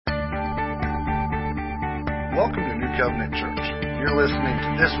Welcome to New Covenant Church. You're listening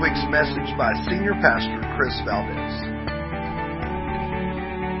to this week's message by Senior Pastor Chris Valdez.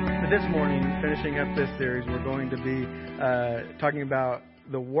 This morning, finishing up this series, we're going to be talking about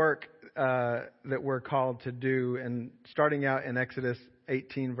the work that we're called to do. And starting out in Exodus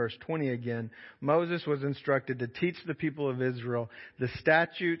 18, verse 20 again, Moses was instructed to teach the people of Israel the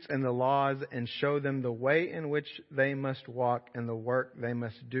statutes and the laws and show them the way in which they must walk and the work they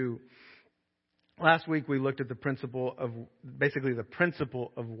must do. Last week we looked at the principle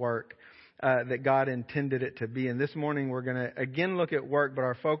of work that God intended it to be. And this morning we're going to again look at work, but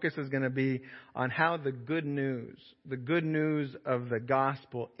our focus is going to be on how the good news of the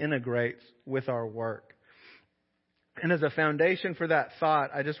gospel integrates with our work. And as a foundation for that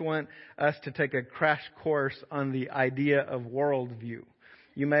thought, I just want us to take a crash course on the idea of worldview.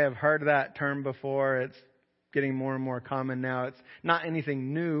 You may have heard that term before. It's getting more and more common now. It's not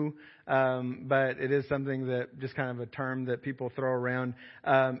anything new, but it is something that just kind of a term that people throw around.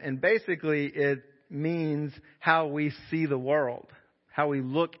 And basically it means how we see the world, how we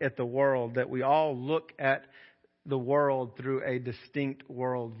look at the world, that we all look at the world through a distinct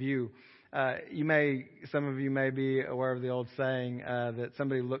worldview. Some of you may be aware of the old saying that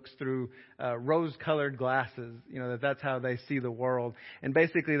somebody looks through rose-colored glasses. You know, that's how they see the world. And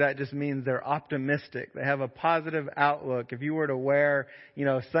basically that just means they're optimistic. They have a positive outlook. If you were to wear,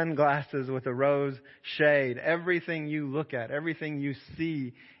 sunglasses with a rose shade, everything you look at, everything you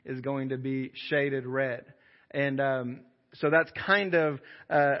see is going to be shaded red. And so that's kind of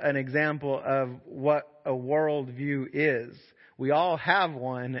an example of what a worldview is. We all have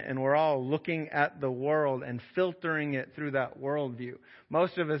one, and we're all looking at the world and filtering it through that worldview.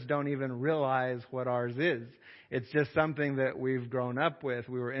 Most of us don't even realize what ours is. It's just something that we've grown up with.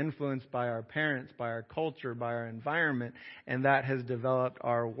 We were influenced by our parents, by our culture, by our environment, and that has developed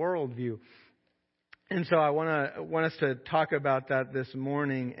our worldview. And so I want us to talk about that this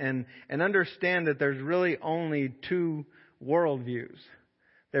morning and understand that there's really only two worldviews.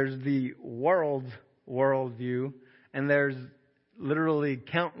 There's the world's worldview, and there's literally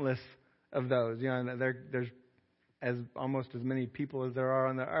countless of those. There's almost as many people as there are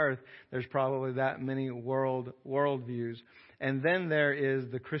on the earth. There's probably that many worldviews. And then there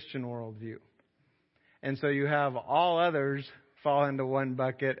is the Christian worldview. And so you have all others fall into one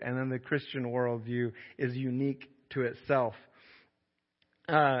bucket, and then the Christian worldview is unique to itself.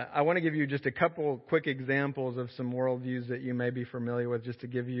 I want to give you just a couple quick examples of some worldviews that you may be familiar with, just to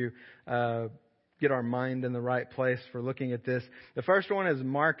give you get our mind in the right place for looking at this. The first one is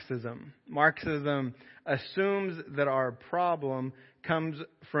Marxism. Marxism assumes that our problem comes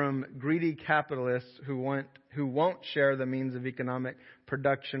from greedy capitalists who won't share the means of economic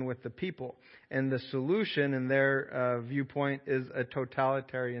production with the people. And the solution, in their viewpoint, is a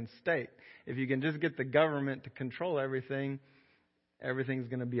totalitarian state. If you can just get the government to control everything's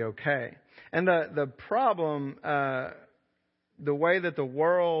going to be okay. And the problem, the way that the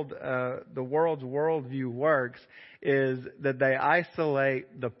world's worldview works is that they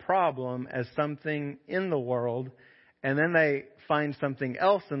isolate the problem as something in the world, and then they find something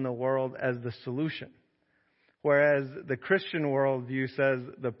else in the world as the solution. Whereas the Christian worldview says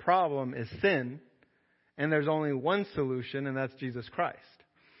the problem is sin, and there's only one solution, and that's Jesus Christ.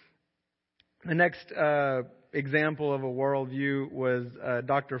 The next example of a worldview was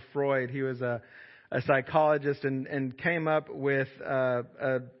Dr. Freud. He was a psychologist and came up with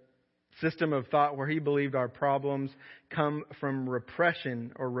a system of thought where he believed our problems come from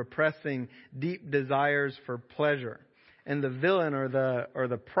repression or repressing deep desires for pleasure. And the villain or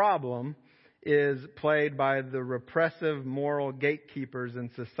the problem is played by the repressive moral gatekeepers in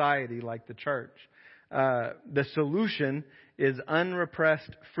society like the church. The solution is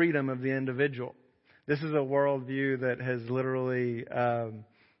unrepressed freedom of the individual. This is a worldview that has literally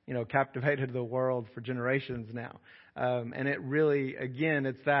captivated the world for generations now. And it really, again,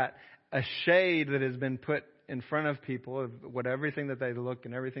 it's that a shade that has been put in front of people of everything that they look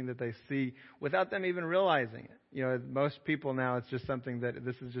and everything that they see without them even realizing it. Most people now, it's just something that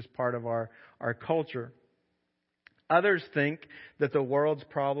this is just part of our culture. Others think that the world's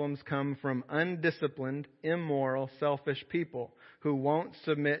problems come from undisciplined, immoral, selfish people who won't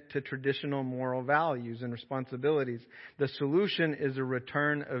submit to traditional moral values and responsibilities. The solution is a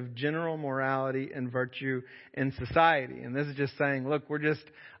return of general morality and virtue in society. And this is just saying, look, we're just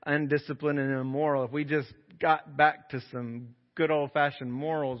undisciplined and immoral. If we just got back to some good old-fashioned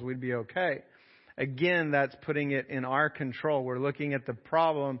morals, we'd be okay. Again, that's putting it in our control. We're looking at the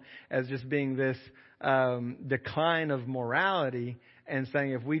problem as just being this decline of morality and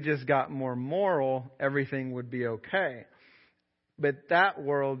saying if we just got more moral, everything would be okay. But that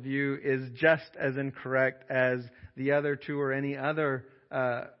worldview is just as incorrect as the other two or any other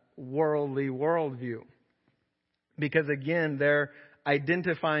worldly worldview. Because again, they're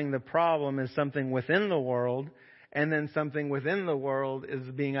identifying the problem as something within the world, and then something within the world is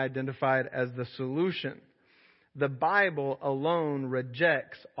being identified as the solution. The Bible alone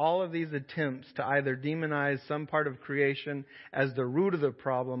rejects all of these attempts to either demonize some part of creation as the root of the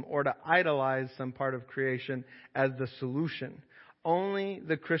problem or to idolize some part of creation as the solution. Only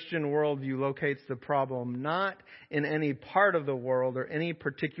the Christian worldview locates the problem not in any part of the world or any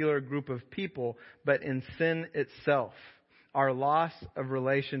particular group of people, but in sin itself, our loss of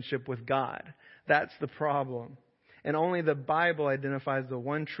relationship with God. That's the problem. And only the Bible identifies the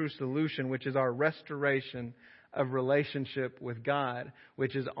one true solution, which is our restoration of relationship with God,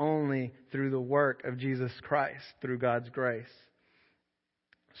 which is only through the work of Jesus Christ, through God's grace.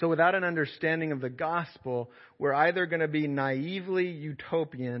 So without an understanding of the gospel, we're either going to be naively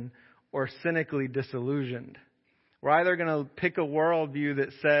utopian or cynically disillusioned. We're either going to pick a worldview that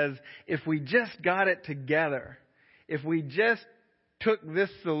says, if we just got it together, if we just took this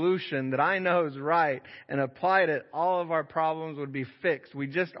solution that I know is right and applied it, all of our problems would be fixed. We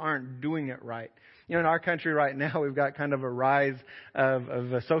just aren't doing it right. You know, in our country right now, we've got kind of a rise of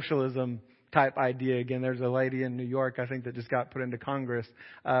a socialism type idea. Again, there's a lady in New York, I think, that just got put into Congress,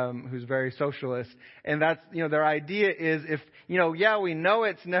 who's very socialist. And that's, their idea is if, we know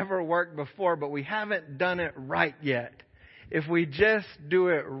it's never worked before, but we haven't done it right yet. If we just do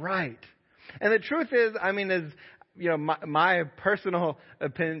it right. And the truth is, my personal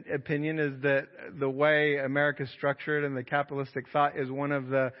opinion is that the way America's structured and the capitalistic thought is one of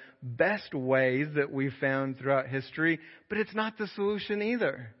the best ways that we've found throughout history, but it's not the solution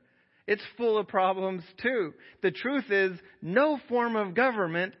either. It's full of problems too. The truth is, no form of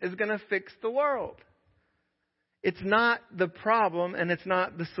government is going to fix the world. It's not the problem and it's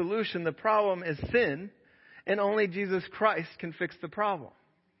not the solution. The problem is sin, and only Jesus Christ can fix the problem.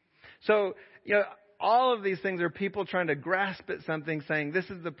 So, all of these things are people trying to grasp at something, saying this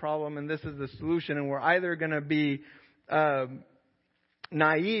is the problem and this is the solution. And we're either going to be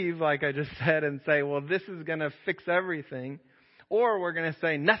naive, like I just said, and say, well, this is going to fix everything. Or we're going to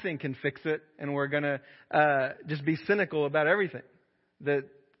say nothing can fix it, and we're going to just be cynical about everything. That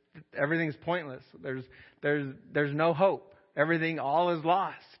everything's pointless. There's no hope. Everything, all is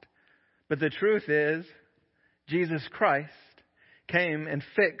lost. But the truth is, Jesus Christ came and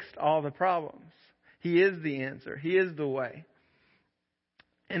fixed all the problems. He is the answer. He is the way.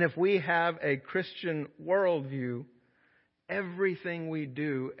 And if we have a Christian worldview, everything we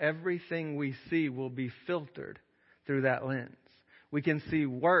do, everything we see will be filtered through that lens. We can see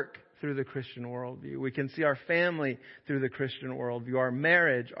work through the Christian worldview. We can see our family through the Christian worldview, our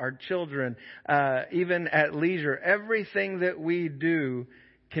marriage, our children, even at leisure. Everything that we do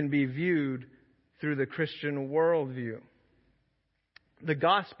can be viewed through the Christian worldview. The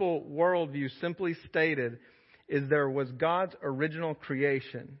gospel worldview, simply stated, is there was God's original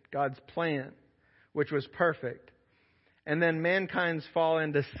creation, God's plan, which was perfect. And then mankind's fall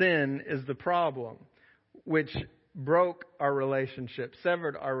into sin is the problem, which broke our relationship,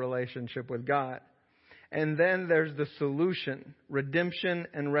 severed our relationship with God. And then there's the solution, redemption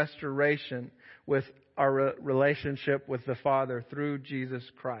and restoration with our relationship with the Father through Jesus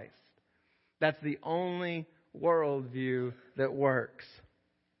Christ. That's the only worldview that works.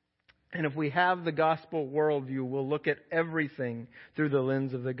 And if we have the gospel worldview, we'll look at everything through the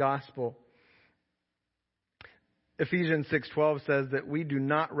lens of the gospel. Ephesians 6:12 says that we do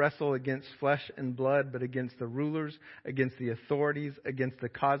not wrestle against flesh and blood, but against the rulers, against the authorities, against the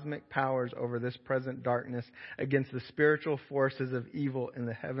cosmic powers over this present darkness, against the spiritual forces of evil in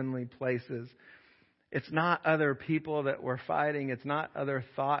the heavenly places. It's not other people that we're fighting. It's not other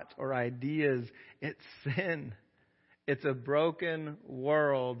thoughts or ideas. It's sin. It's a broken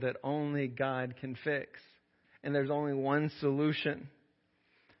world that only God can fix. And there's only one solution.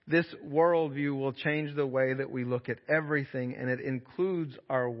 This worldview will change the way that we look at everything, and it includes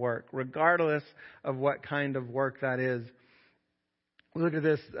our work, regardless of what kind of work that is. We looked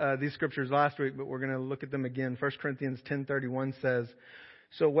at these scriptures last week, but we're going to look at them again. 1 Corinthians 10:31 says,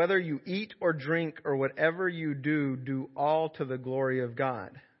 "So whether you eat or drink or whatever you do, do all to the glory of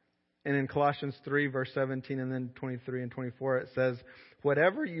God." And in Colossians 3, verse 17, and then 23 and 24, it says,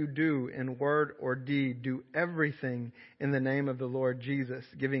 "Whatever you do in word or deed, do everything in the name of the Lord Jesus,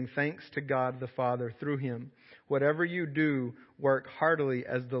 giving thanks to God the Father through Him. Whatever you do, work heartily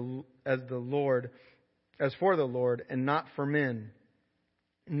as for the Lord, and not for men,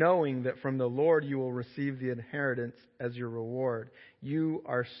 knowing that from the Lord you will receive the inheritance as your reward. You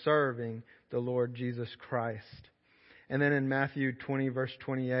are serving the Lord Jesus Christ." And then in Matthew 20, verse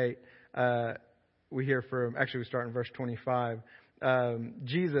 28, we start in verse 25.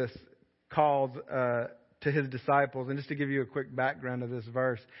 Jesus calls to his disciples, and just to give you a quick background of this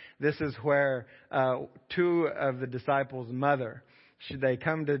verse, this is where two of the disciples' mother, they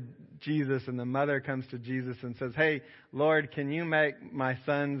come to Jesus, and the mother comes to Jesus and says, "Hey, Lord, can you make my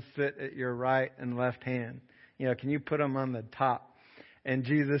sons sit at your right and left hand? Can you put them on the top?" And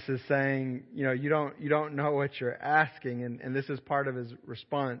Jesus is saying, you don't know what you're asking. And this is part of his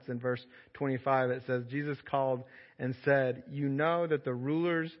response. In verse 25, it says, Jesus called and said, "You know that the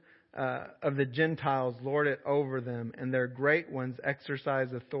rulers of the Gentiles lord it over them, and their great ones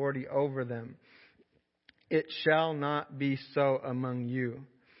exercise authority over them. It shall not be so among you.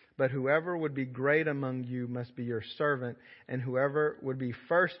 But whoever would be great among you must be your servant, and whoever would be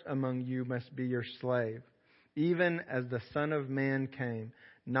first among you must be your slave. Even as the Son of Man came,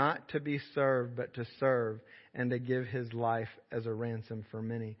 not to be served, but to serve, and to give his life as a ransom for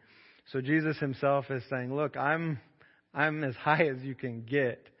many." So Jesus himself is saying, look, I'm as high as you can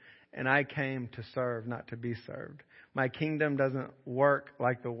get, and I came to serve, not to be served. My kingdom doesn't work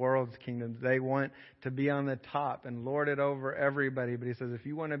like the world's kingdoms. They want to be on the top and lord it over everybody. But he says, if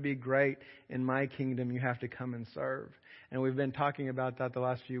you want to be great in my kingdom, you have to come and serve. And we've been talking about that the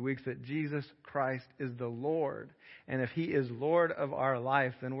last few weeks, that Jesus Christ is the Lord. And if he is Lord of our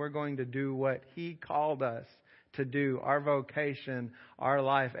life, then we're going to do what he called us to do. Our vocation, our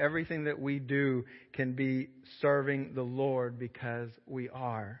life, everything that we do can be serving the Lord because we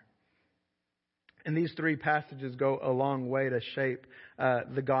are. And these three passages go a long way to shape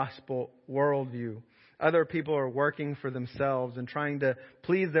the gospel worldview. Other people are working for themselves and trying to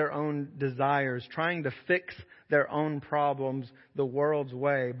please their own desires, trying to fix their own problems the world's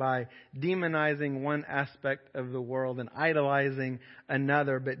way by demonizing one aspect of the world and idolizing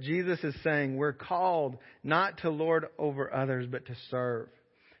another. But Jesus is saying we're called not to lord over others, but to serve,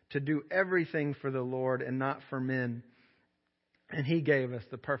 to do everything for the Lord and not for men. And he gave us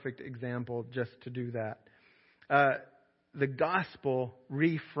the perfect example just to do that. The gospel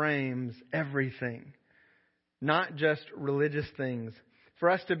reframes everything, not just religious things. For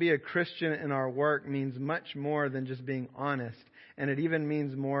us to be a Christian in our work means much more than just being honest. And it even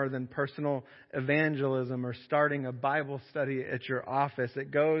means more than personal evangelism or starting a Bible study at your office.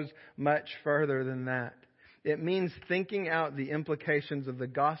 It goes much further than that. It means thinking out the implications of the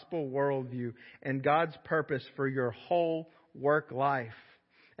gospel worldview and God's purpose for your whole work life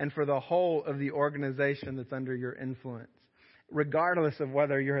and for the whole of the organization that's under your influence. Regardless of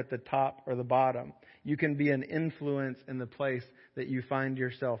whether you're at the top or the bottom, you can be an influence in the place that you find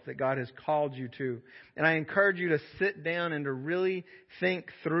yourself, that God has called you to. And I encourage you to sit down and to really think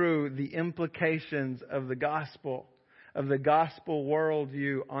through the implications of the gospel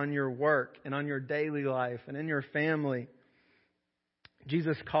worldview on your work and on your daily life and in your family.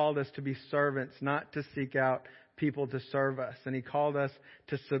 Jesus called us to be servants, not to seek out people to serve us. And he called us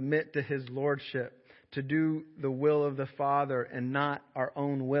to submit to his lordship, to do the will of the Father and not our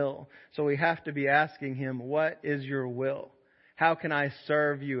own will. So we have to be asking him, what is your will? How can I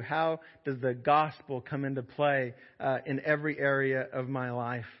serve you? How does the gospel come into play in every area of my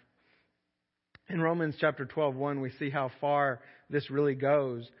life? In Romans chapter 12:1, we see how far this really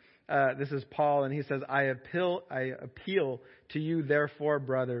goes. This is Paul, and he says, I appeal to you, therefore,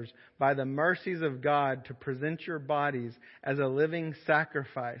 brothers, by the mercies of God, to present your bodies as a living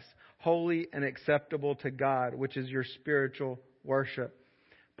sacrifice, holy and acceptable to God, which is your spiritual worship.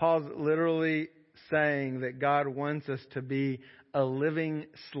 Paul's literally saying that God wants us to be a living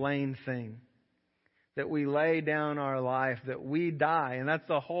slain thing. That we lay down our life, that we die. And that's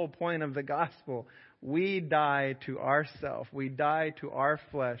the whole point of the gospel. We die to ourself. We die to our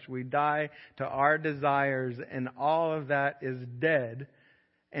flesh. We die to our desires. And all of that is dead.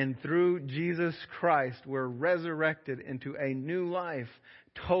 And through Jesus Christ, we're resurrected into a new life.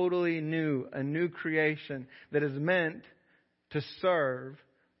 Totally new. A new creation that is meant to serve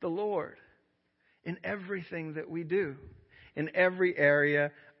the Lord in everything that we do. In every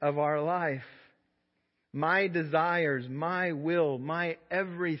area of our life. My desires, my will, my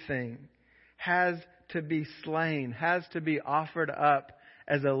everything has to be slain, has to be offered up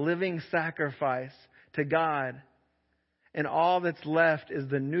as a living sacrifice to God. And all that's left is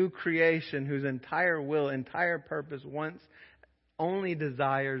the new creation whose entire will, entire purpose only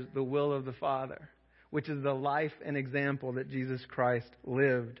desires the will of the Father, which is the life and example that Jesus Christ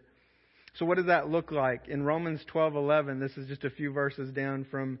lived. So what does that look like? In Romans 12:11, this is just a few verses down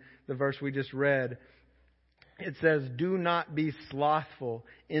from the verse we just read. It says, do not be slothful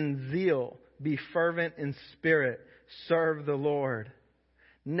in zeal, be fervent in spirit, serve the Lord.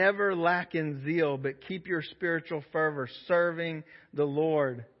 Never lack in zeal, but keep your spiritual fervor serving the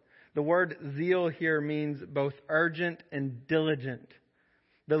Lord. The word zeal here means both urgent and diligent.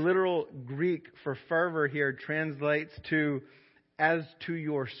 The literal Greek for fervor here translates to as to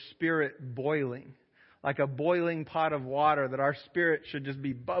your spirit boiling. Like a boiling pot of water that our spirit should just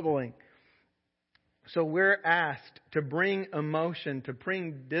be bubbling. So we're asked to bring emotion, to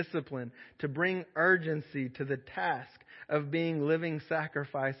bring discipline, to bring urgency to the task of being living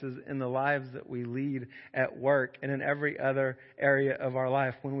sacrifices in the lives that we lead at work and in every other area of our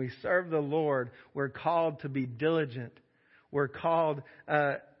life. When we serve the Lord, we're called to be diligent. We're called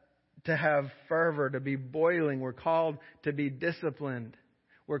to have fervor, to be boiling. We're called to be disciplined.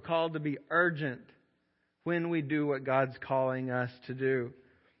 We're called to be urgent when we do what God's calling us to do.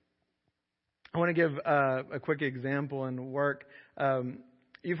 I want to give a quick example in work.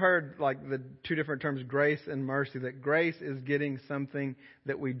 You've heard like the two different terms, grace and mercy, that grace is getting something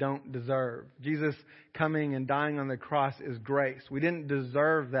that we don't deserve. Jesus coming and dying on the cross is grace. We didn't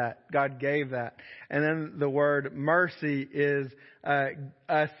deserve that. God gave that. And then the word mercy is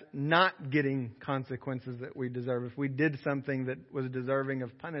us not getting consequences that we deserve. If we did something that was deserving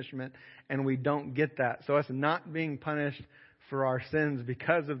of punishment and we don't get that. So us not being punished for our sins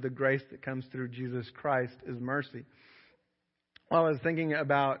because of the grace that comes through Jesus Christ is mercy. Well, I was thinking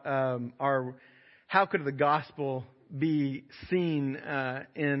about how could the gospel be seen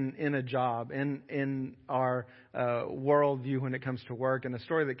in a job, in our worldview when it comes to work. And a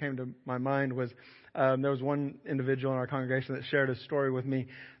story that came to my mind was there was one individual in our congregation that shared a story with me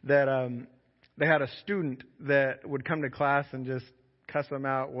that they had a student that would come to class and just cuss them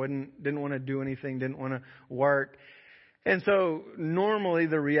out, didn't want to do anything, didn't want to work. And so normally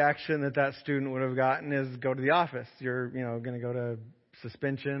the reaction that student would have gotten is go to the office. You're, going to go to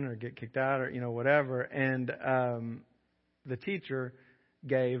suspension or get kicked out or, whatever. And the teacher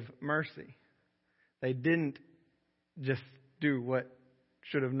gave mercy. They didn't just do what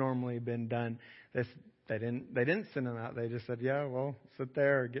should have normally been done. They didn't send them out. They just said, yeah, well, sit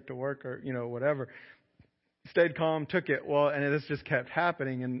there or get to work or, whatever. Stayed calm, took it. Well, and this just kept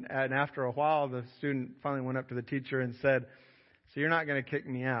happening. And after a while, the student finally went up to the teacher and said, so you're not going to kick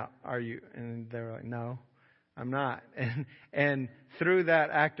me out, are you? And they were like, no, I'm not. And through that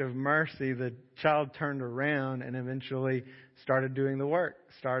act of mercy, the child turned around and eventually started doing the work,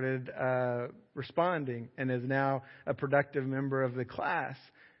 started responding, and is now a productive member of the class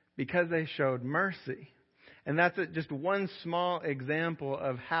because they showed mercy. And that's just one small example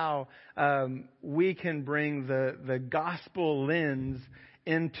of how we can bring the gospel lens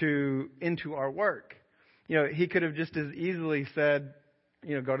into our work. He could have just as easily said,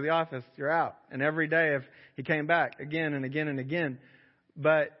 go to the office, you're out. And every day if he came back again and again and again.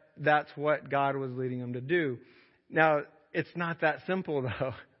 But that's what God was leading him to do. Now, it's not that simple,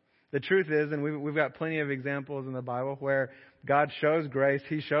 though. The truth is, and we've got plenty of examples in the Bible where God shows grace,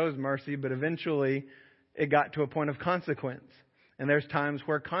 He shows mercy, but eventually it got to a point of consequence. And there's times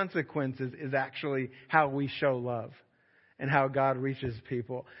where consequences is actually how we show love and how God reaches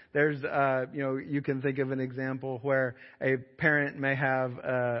people. There's, you can think of an example where a parent may have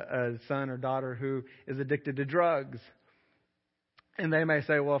a son or daughter who is addicted to drugs. And they may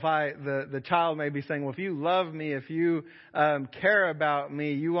say, well, the child may be saying, well, if you love me, if you care about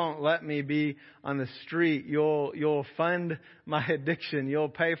me, you won't let me be on the street. You'll fund my addiction. You'll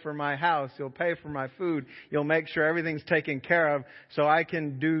pay for my house. You'll pay for my food. You'll make sure everything's taken care of so I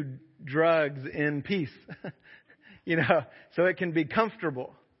can do drugs in peace. So it can be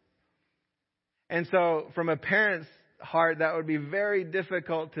comfortable. And so from a parent's heart, that would be very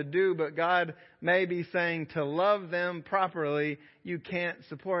difficult to do, but God may be saying to love them properly, you can't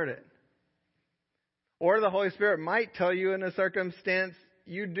support it. Or the Holy Spirit might tell you in a circumstance,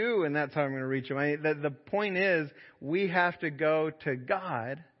 you do, and that's how I'm going to reach them. The point is, we have to go to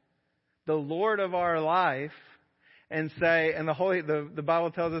God, the Lord of our life, and say, and the Bible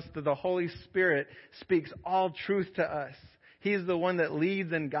tells us that the Holy Spirit speaks all truth to us. He's the one that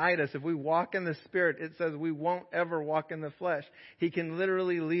leads and guides us. If we walk in the Spirit, it says we won't ever walk in the flesh. He can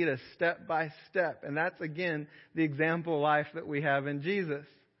literally lead us step by step. And that's, again, the example life that we have in Jesus.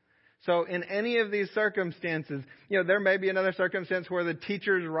 So in any of these circumstances, there may be another circumstance where the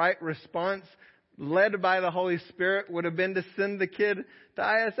teacher's right response, led by the Holy Spirit, would have been to send the kid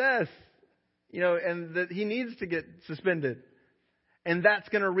to ISS. And that he needs to get suspended. And that's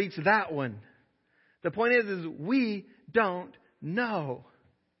going to reach that one. The point is we don't know.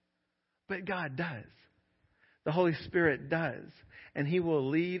 But God does. The Holy Spirit does. And He will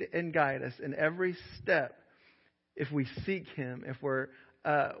lead and guide us in every step if we seek Him, if we're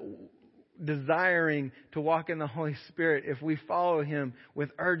desiring to walk in the Holy Spirit, if we follow Him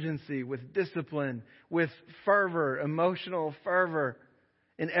with urgency, with discipline, with fervor, emotional fervor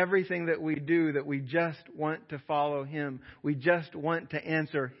in everything that we do, that we just want to follow Him. We just want to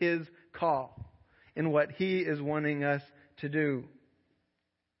answer His call in what He is wanting us to do.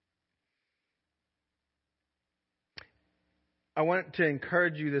 I want to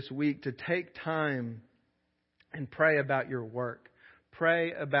encourage you this week to take time and pray about your work.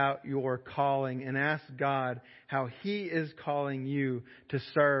 Pray about your calling and ask God how He is calling you to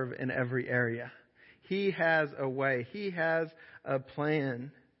serve in every area. He has a way. He has a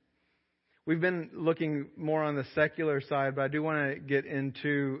plan. We've been looking more on the secular side, but I do want to get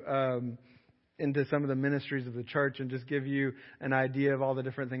into some of the ministries of the church and just give you an idea of all the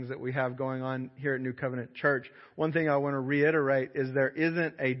different things that we have going on here at New Covenant Church. One thing I want to reiterate is there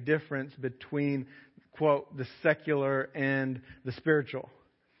isn't a difference between, quote, the secular and the spiritual.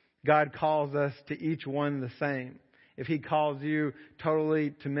 God calls us to each one the same. If He calls you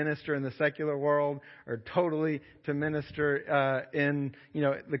totally to minister in the secular world or totally to minister in,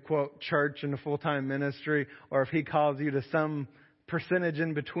 the quote, church and a full-time ministry, or if He calls you to some percentage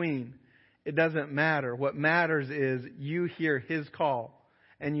in between, it doesn't matter. What matters is you hear His call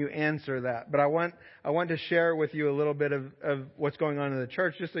and you answer that. But I want to share with you a little bit of what's going on in the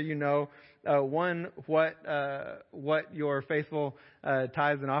church, just so you know, what your faithful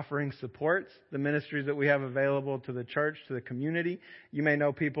tithes and offerings supports, the ministries that we have available to the church, to the community. You may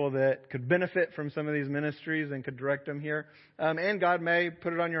know people that could benefit from some of these ministries and could direct them here. And God may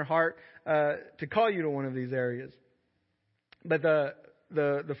put it on your heart to call you to one of these areas. But the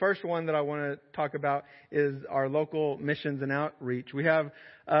first one that I want to talk about is our local missions and outreach. We have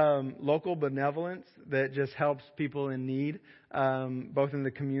local benevolence that just helps people in need, both in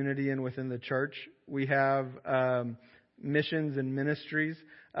the community and within the church. We have missions and ministries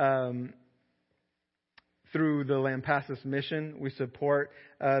through the Lampasas Mission. We support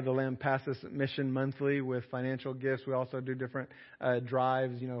the Lampasas Mission monthly with financial gifts. We also do different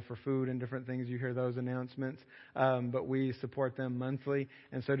drives, for food and different things. You hear those announcements. But we support them monthly,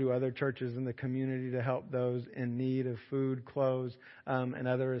 and so do other churches in the community to help those in need of food, clothes, and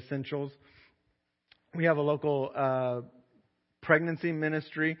other essentials. We have a local pregnancy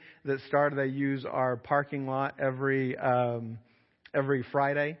ministry that started. They use our parking lot every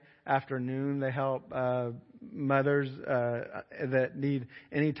Friday afternoon. They help mothers that need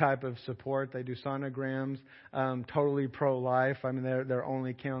any type of support. They do sonograms, totally pro-life. I mean, their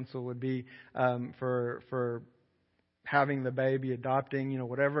only counsel would be for having the baby, adopting,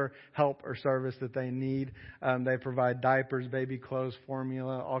 whatever help or service that they need. They provide diapers, baby clothes,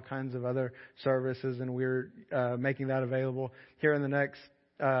 formula, all kinds of other services, and we're making that available here in the next.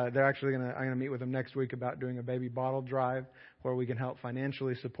 I'm going to meet with them next week about doing a baby bottle drive where we can help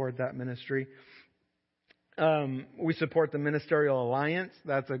financially support that ministry. We support the Ministerial Alliance.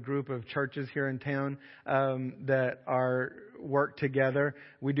 That's a group of churches here in town that work together.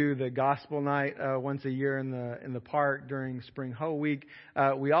 We do the gospel night once a year in the park during Spring Hoe Week.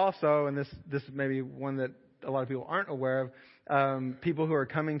 We also, and this may be one that a lot of people aren't aware of, people who are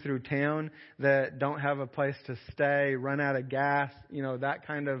coming through town that don't have a place to stay, run out of gas, that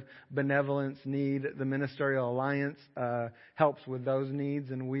kind of benevolence need. The Ministerial Alliance helps with those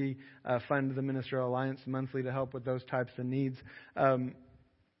needs, and we fund the Ministerial Alliance monthly to help with those types of needs. And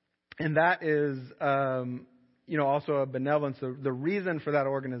that is also a benevolence. The reason for that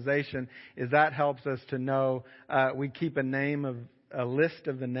organization is that helps us to know, we keep a list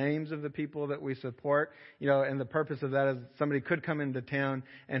of the names of the people that we support, and the purpose of that is somebody could come into town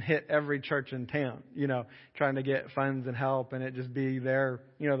and hit every church in town, trying to get funds and help, and it just be their,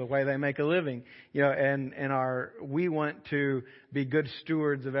 the way they make a living, and we want to be good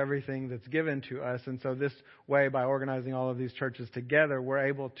stewards of everything that's given to us. And so this way, by organizing all of these churches together, we're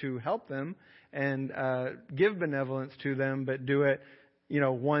able to help them and give benevolence to them, but do it,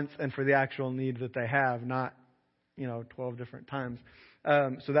 once and for the actual needs that they have, not 12 different times.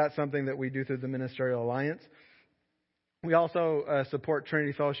 So that's something that we do through the Ministerial Alliance. We also support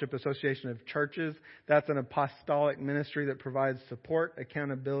Trinity Fellowship Association of Churches. That's an apostolic ministry that provides support,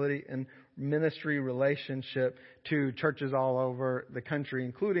 accountability, and ministry relationship to churches all over the country,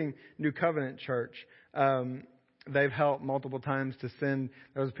 including New Covenant Church. They've helped multiple times to send.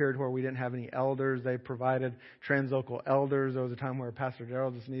 There was a period where we didn't have any elders. They provided translocal elders. There was a time where Pastor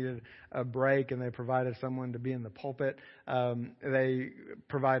Darrell just needed a break, and they provided someone to be in the pulpit. They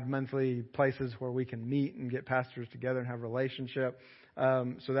provide monthly places where we can meet and get pastors together and have a relationship.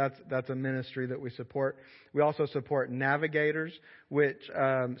 So that's a ministry that we support. We also support Navigators, which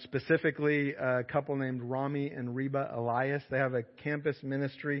specifically a couple named Rami and Reba Elias. They have a campus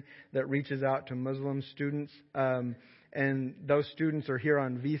ministry that reaches out to Muslim students. And those students are here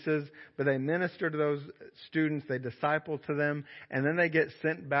on visas, but they minister to those students, they disciple to them, and then they get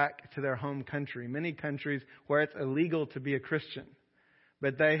sent back to their home country. Many countries where it's illegal to be a Christian.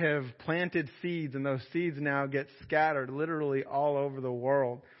 But they have planted seeds, and those seeds now get scattered literally all over the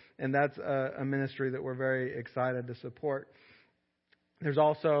world. And that's a ministry that we're very excited to support. There's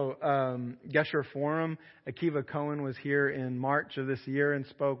also Gesher Forum. Akiva Cohen was here in March of this year and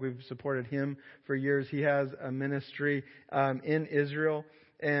spoke. We've supported him for years. He has a ministry in Israel,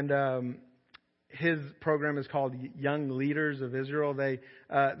 and his program is called Young Leaders of Israel.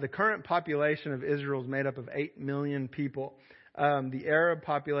 The current population of Israel is made up of 8 million people. The Arab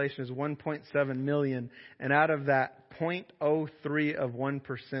population is 1.7 million, and out of that, 0.03 of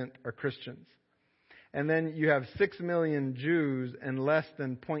 1% are Christians. And then you have 6 million Jews, and less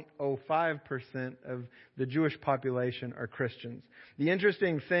than 0.05% of the Jewish population are Christians. The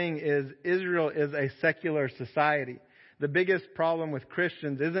interesting thing is Israel is a secular society. The biggest problem with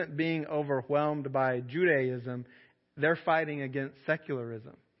Christians isn't being overwhelmed by Judaism. They're fighting against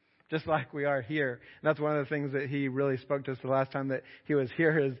secularism, just like we are here. And that's one of the things that he really spoke to us the last time that he was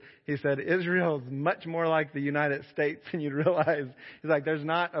here is he said, Israel is much more like the United States than you'd realize. He's like, there's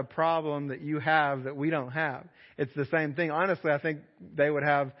not a problem that you have that we don't have. It's the same thing. Honestly, I think they would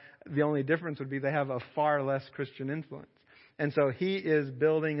have, the only difference would be they have a far less Christian influence. And so he is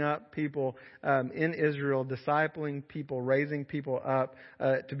building up people in Israel, discipling people, raising people up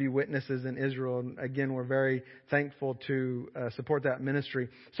to be witnesses in Israel. And again, we're very thankful to support that ministry.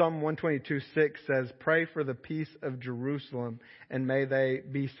 Psalm 122:6 says, "Pray for the peace of Jerusalem, and may they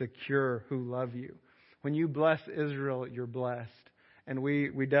be secure who love you." When you bless Israel, you're blessed. And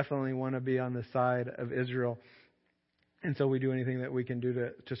we definitely want to be on the side of Israel. And so we do anything that we can do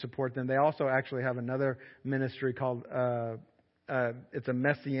to support them. They also actually have another ministry called, it's a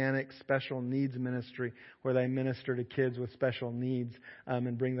Messianic Special Needs Ministry, where they minister to kids with special needs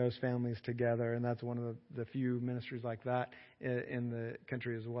and bring those families together. And that's one of the few ministries like that in the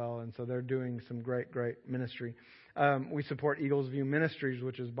country as well. And so they're doing some great ministry. We support Eagles View Ministries,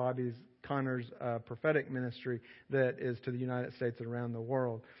 which is Bobby Connor's prophetic ministry that is to the United States and around the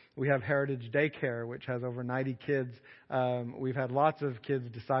world. We have Heritage Daycare, which has over 90 kids. We've had lots of kids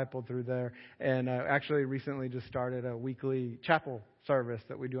discipled through there. And actually recently just started a weekly chapel service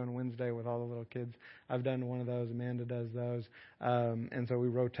that we do on Wednesday with all the little kids. I've done one of those. Amanda does those. And so we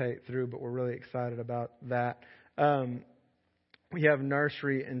rotate through, but we're really excited about that. We have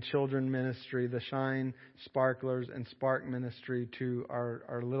nursery and children ministry, the Shine, Sparklers, and Spark ministry to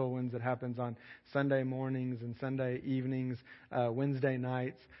our little ones that happens on Sunday mornings and Sunday evenings, Wednesday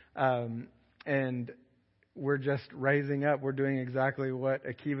nights. And we're just raising up. We're doing exactly what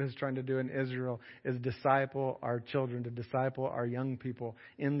Akiva is trying to do in Israel, is disciple our children, to disciple our young people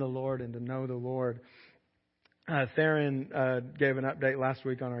in the Lord and to know the Lord. Theron gave an update last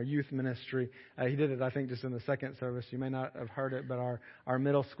week on our youth ministry. He did it, I think, just in the second service. You may not have heard it, but our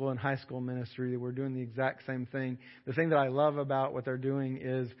middle school and high school ministry, we're doing the exact same thing. The thing that I love about what they're doing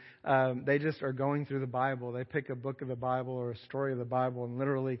is they just are going through the Bible. They pick a book of the Bible or a story of the Bible and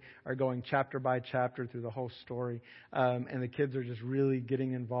literally are going chapter by chapter through the whole story. And the kids are just really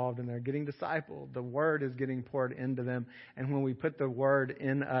getting involved and they're getting discipled. The Word is getting poured into them. And when we put the Word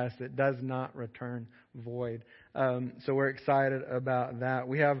in us, it does not return void. So we're excited about that.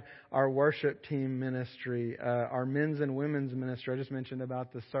 We have our worship team ministry, our men's and women's ministry. I just mentioned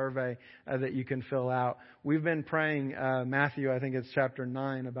about the survey that you can fill out. We've been praying, Matthew, I think it's chapter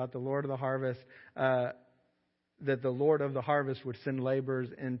 9, about the Lord of the harvest, that the Lord of the harvest would send laborers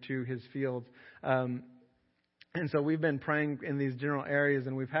into His fields. And so we've been praying in these general areas,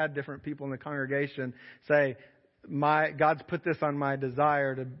 and we've had different people in the congregation say, God's put this on my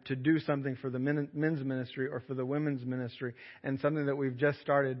desire to do something for the men's ministry or for the women's ministry. And something that we've just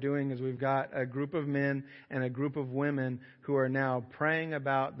started doing is we've got a group of men and a group of women who are now praying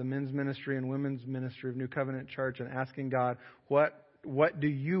about the men's ministry and women's ministry of New Covenant Church and asking God, what do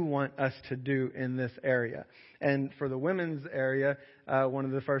you want us to do in this area? And for the women's area, one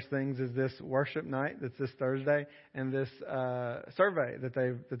of the first things is this worship night that's this Thursday and this survey that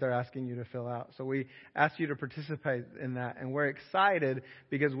they're asking you to fill out. So we ask you to participate in that. And we're excited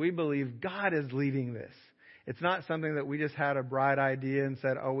because we believe God is leading this. It's not something that we just had a bright idea and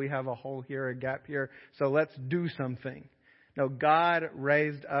said, oh, we have a hole here, a gap here, so let's do something. No, God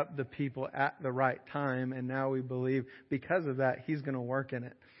raised up the people at the right time, and now we believe because of that, He's going to work in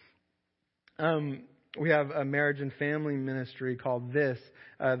it. We have a marriage and family ministry called This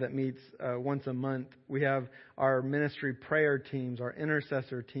that meets once a month. We have our ministry prayer teams, our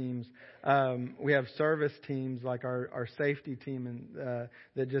intercessor teams. We have service teams like our safety team and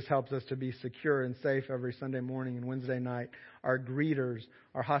that just helps us to be secure and safe every Sunday morning and Wednesday night. Our greeters,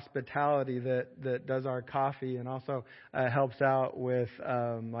 our hospitality that does our coffee and also helps out with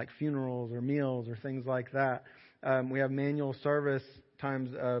like funerals or meals or things like that. We have manual service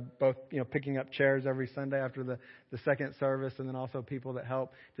times, both picking up chairs every Sunday after the second service, and then also people that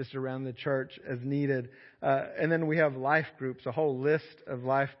help just around the church as needed. And then we have life groups, a whole list of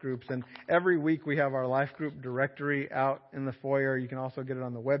life groups. And every week we have our life group directory out in the foyer. You can also get it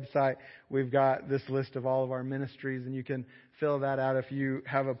on the website. We've got this list of all of our ministries, and you can fill that out if you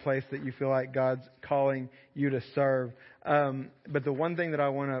have a place that you feel like God's calling you to serve. But the one thing that I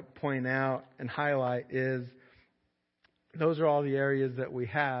want to point out and highlight is those are all the areas that we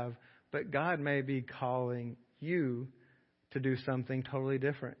have, but God may be calling you to do something totally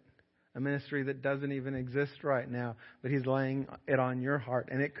different. A ministry that doesn't even exist right now, but He's laying it on your heart.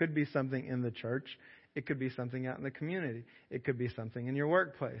 And it could be something in the church. It could be something out in the community. It could be something in your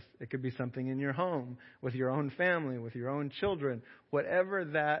workplace. It could be something in your home, with your own family, with your own children. Whatever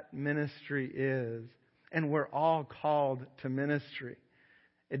that ministry is, and we're all called to ministry.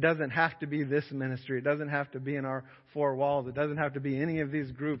 It doesn't have to be this ministry. It doesn't have to be in our four walls. It doesn't have to be any of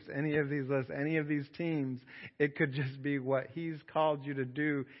these groups, any of these lists, any of these teams. It could just be what He's called you to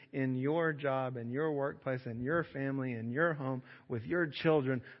do in your job, in your workplace, in your family, in your home, with your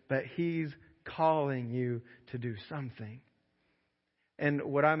children. But He's calling you to do something. And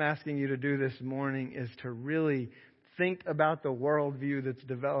what I'm asking you to do this morning is to really think about the worldview that's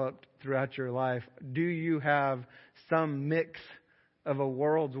developed throughout your life. Do you have some mix of a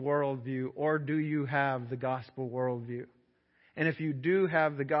world's worldview, or do you have the gospel worldview? And if you do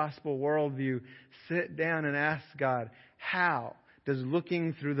have the gospel worldview, sit down and ask God, how does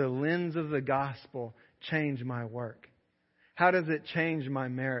looking through the lens of the gospel change my work? How does it change my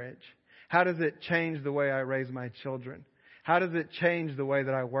marriage? How does it change the way I raise my children? How does it change the way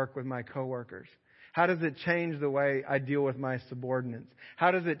that I work with my coworkers? How does it change the way I deal with my subordinates?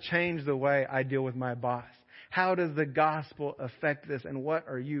 How does it change the way I deal with my boss? How does the gospel affect this? And what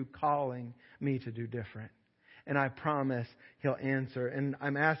are you calling me to do different? And I promise He'll answer. And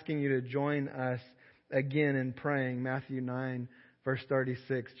I'm asking you to join us again in praying. Matthew 9, verse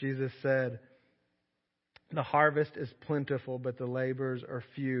 36. Jesus said, "The harvest is plentiful, but the laborers are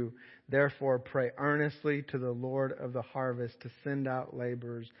few. Therefore pray earnestly to the Lord of the harvest to send out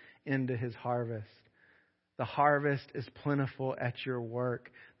laborers into His harvest." The harvest is plentiful at your work.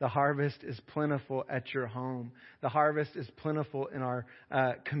 The harvest is plentiful at your home. The harvest is plentiful in our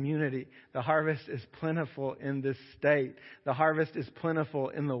community. The harvest is plentiful in this state. The harvest is plentiful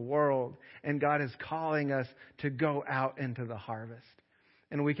in the world. And God is calling us to go out into the harvest.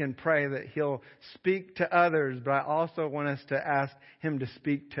 And we can pray that He'll speak to others, but I also want us to ask Him to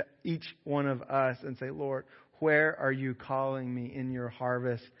speak to each one of us and say, Lord, where are you calling me in your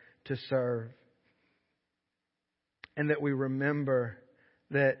harvest to serve? And that we remember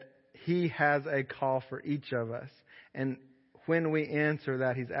that He has a call for each of us. And when we answer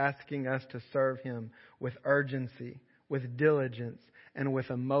that, He's asking us to serve Him with urgency, with diligence, and with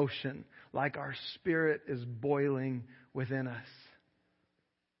emotion, like our spirit is boiling within us.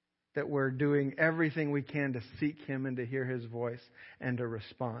 That we're doing everything we can to seek Him and to hear His voice and to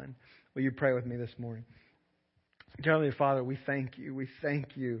respond. Will you pray with me this morning? Dear Heavenly Father, we thank You. We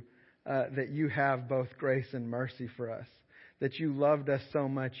thank You that You have both grace and mercy for us. That You loved us so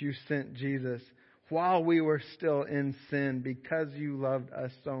much, You sent Jesus while we were still in sin because You loved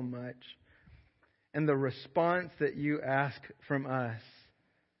us so much. And the response that You ask from us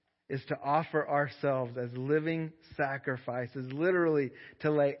is to offer ourselves as living sacrifices, literally to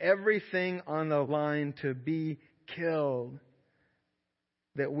lay everything on the line to be killed,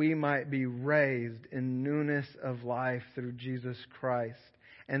 that we might be raised in newness of life through Jesus Christ,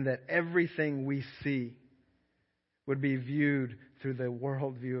 and that everything we see would be viewed through the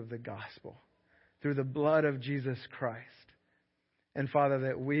worldview of the gospel, through the blood of Jesus Christ. And Father,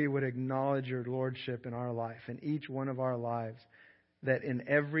 that we would acknowledge Your Lordship in our life, in each one of our lives, that in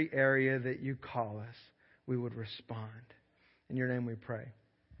every area that You call us, we would respond. In Your name we pray.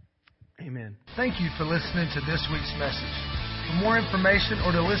 Amen. Thank you for listening to this week's message. For more information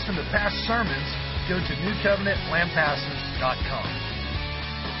or to listen to past sermons, go to newcovenantlampasas.com.